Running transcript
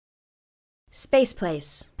Space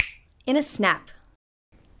place. In a snap.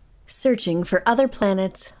 Searching for other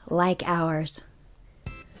planets like ours.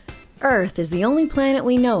 Earth is the only planet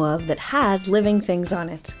we know of that has living things on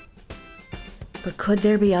it. But could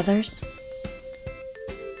there be others?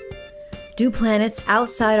 Do planets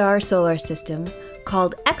outside our solar system,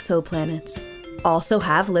 called exoplanets, also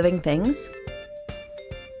have living things?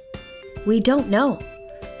 We don't know,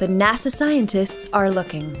 but NASA scientists are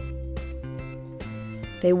looking.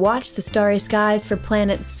 They watch the starry skies for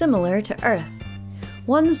planets similar to Earth,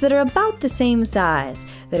 ones that are about the same size,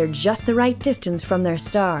 that are just the right distance from their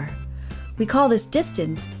star. We call this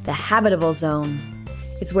distance the habitable zone.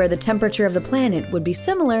 It's where the temperature of the planet would be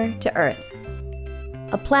similar to Earth.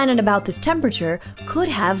 A planet about this temperature could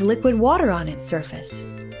have liquid water on its surface.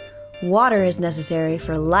 Water is necessary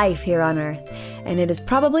for life here on Earth, and it is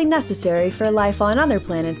probably necessary for life on other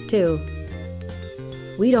planets too.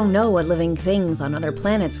 We don't know what living things on other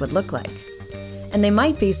planets would look like, and they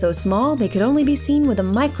might be so small they could only be seen with a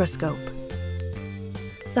microscope.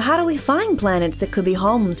 So how do we find planets that could be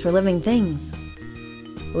homes for living things?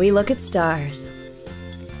 We look at stars.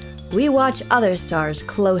 We watch other stars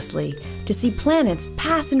closely to see planets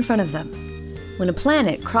pass in front of them. When a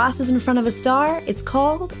planet crosses in front of a star, it's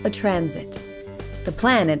called a transit. The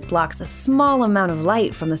planet blocks a small amount of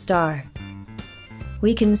light from the star.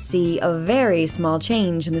 We can see a very small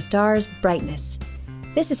change in the star's brightness.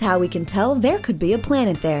 This is how we can tell there could be a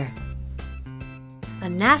planet there. A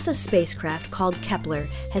NASA spacecraft called Kepler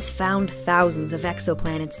has found thousands of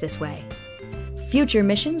exoplanets this way. Future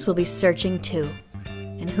missions will be searching too.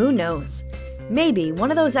 And who knows, maybe one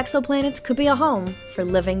of those exoplanets could be a home for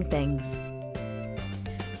living things.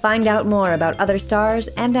 Find out more about other stars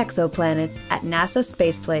and exoplanets at NASA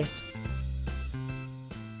Space Place.